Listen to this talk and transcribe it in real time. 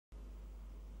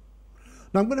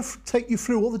Now I'm going to take you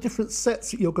through all the different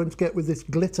sets that you're going to get with this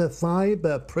glitter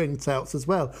fibre printouts as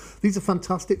well. These are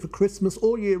fantastic for Christmas,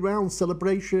 all year round,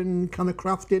 celebration, kind of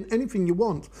crafting, anything you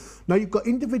want. Now you've got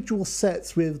individual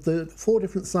sets with the 4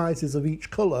 different sizes of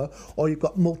each colour, or you've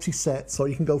got multi-sets, or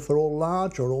you can go for all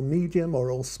large or all medium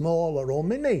or all small or all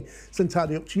mini. It's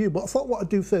entirely up to you. But I thought what I'd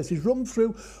do first is run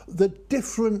through the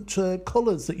different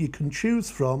colours that you can choose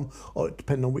from, or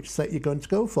depending on which set you're going to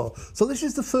go for. So this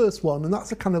is the first one, and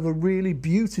that's a kind of a really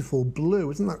beautiful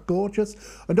blue. Isn't that gorgeous?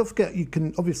 And don't forget, you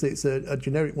can, obviously it's a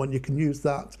generic one, you can use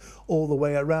that all the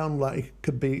way around, like it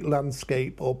could be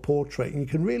landscape or portrait, and you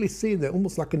can really see in there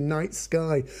almost like a night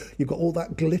sky. You've got all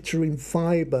that glittering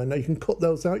fibre. Now you can cut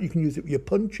those out, you can use it with your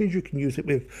punches, you can use it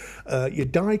with your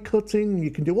die cutting, you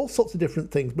can do all sorts of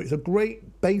different things, but it's a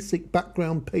great basic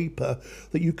background paper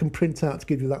that you can print out to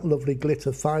give you that lovely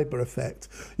glitter fibre effect.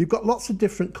 You've got lots of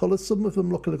different colours. Some of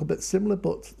them look a little bit similar,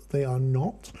 but they are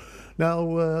not.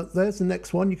 Now, there's the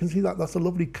next one. You can see that that's a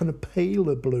lovely kind of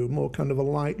paler blue, more kind of a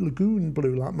light lagoon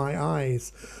blue, like my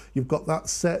eyes. You've got that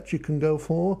set you can go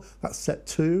for. That's set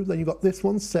 2. Then you've got this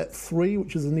one, set 3,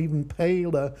 which is an even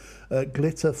paler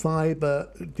glitter fibre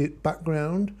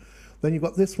background. Then you've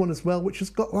got this one as well, which has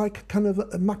got like kind of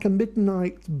a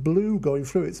midnight blue going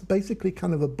through. It's basically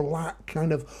kind of a black,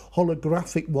 kind of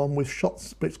holographic one with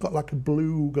shots, but it's got like a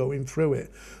blue going through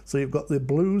it. So you've got the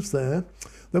blues there.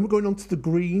 Then we're going on to the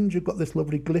greens. You've got this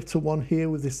lovely glitter one here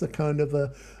with this kind of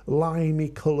a limey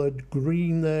coloured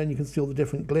green there, and you can see all the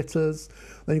different glitters.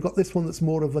 Then you've got this one that's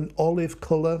more of an olive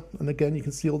colour, and again you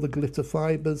can see all the glitter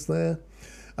fibres there.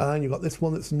 And you've got this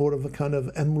one that's more of a kind of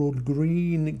emerald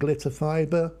green glitter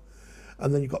fibre.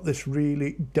 And then you've got this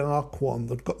really dark one.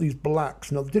 They've got these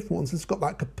blacks. Now the different ones, it's got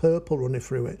like a purple running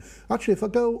through it. Actually, if I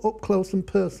go up close and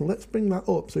personal, let's bring that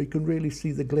up so you can really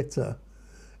see the glitter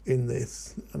in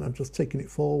this. And I'm just taking it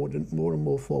forward and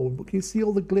more forward. But can you see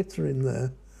all the glitter in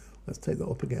there? Let's take that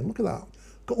up again. Look at that.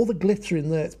 Got all the glitter in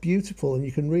there. It's beautiful, and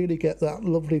you can really get that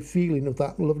lovely feeling of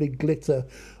that lovely glitter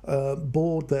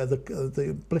board there,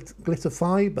 the glitter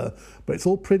fibre. But it's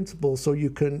all printable, so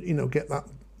you can, you know, get that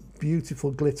beautiful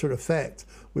glitter effect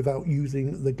without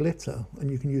using the glitter,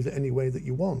 and you can use it any way that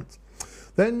you want.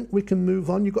 Then we can move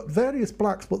on. You've got various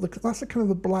blacks, but that's a kind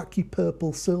of a blacky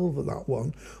purple silver, that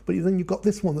one. But then you've got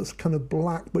this one that's kind of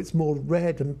black, but it's more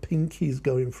red and pinkies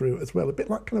going through it as well. A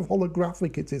bit like kind of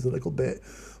holographic it is a little bit,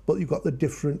 but you've got the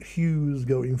different hues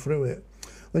going through it.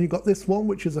 Then you've got this one,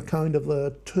 which is a kind of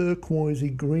a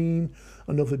turquoisey green,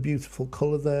 another beautiful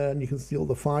colour there, and you can see all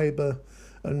the fibre.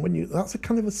 And when that's a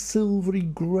kind of a silvery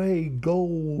grey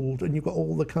gold, and you've got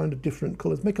all the kind of different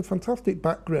colours. Make a fantastic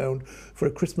background for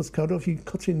a Christmas card, or if you're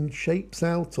cutting shapes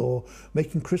out or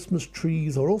making Christmas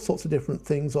trees or all sorts of different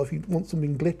things, or if you want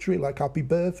something glittery like happy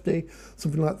birthday,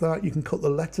 something like that, you can cut the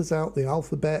letters out, the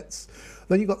alphabets.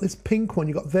 Then you've got this pink one.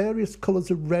 You've got various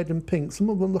colours of red and pink. Some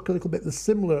of them look a little bit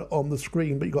similar on the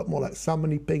screen, but you've got more like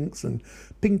salmony pinks and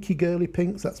pinky girly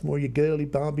pinks. That's more your girly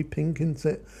Barbie pink, isn't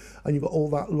it? And you've got all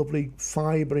that lovely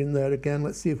fibre in there again.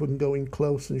 Let's see if we can go in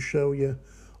close and show you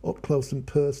up close and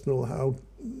personal how,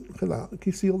 look at that.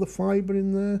 Can you see all the fibre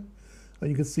in there? And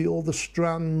you can see all the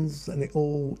strands, and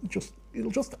it'll just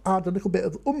add a little bit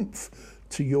of oomph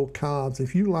to your cards.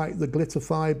 If you like the glitter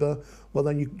fibre, well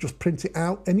then you just print it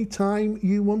out anytime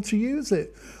you want to use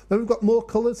it. Then we've got more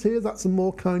colours here. That's a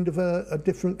more kind of a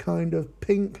different kind of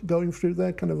pink going through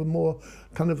there, kind of a more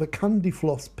kind of a candy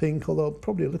floss pink, although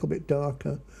probably a little bit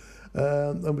darker.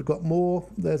 And we've got more.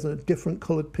 There's a different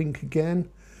coloured pink again,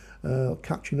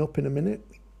 catching up in a minute.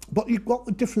 But you've got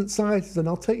the different sizes, and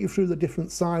I'll take you through the different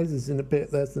sizes in a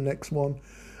bit. There's the next one,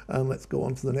 and let's go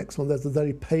on to the next one. There's a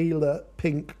very paler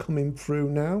pink coming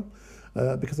through now,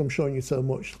 because I'm showing you so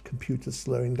much. The computer's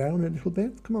slowing down a little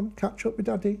bit. Come on, catch up with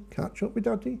Daddy, catch up with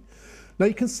Daddy. Now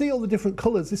you can see all the different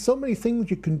colours. There's so many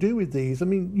things you can do with these. I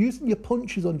mean, using your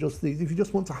punches on just these, if you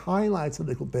just want to highlight a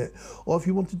little bit, or if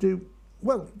you want to do,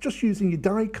 well, just using your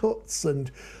die cuts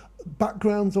and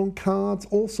backgrounds on cards,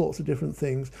 all sorts of different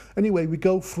things. Anyway, we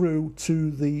go through to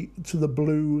the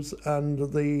blues and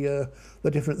the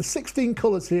different. There's 16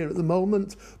 colours here at the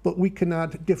moment, but we can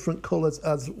add different colours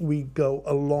as we go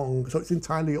along. So it's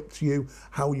entirely up to you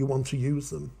how you want to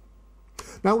use them.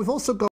 Now we've also got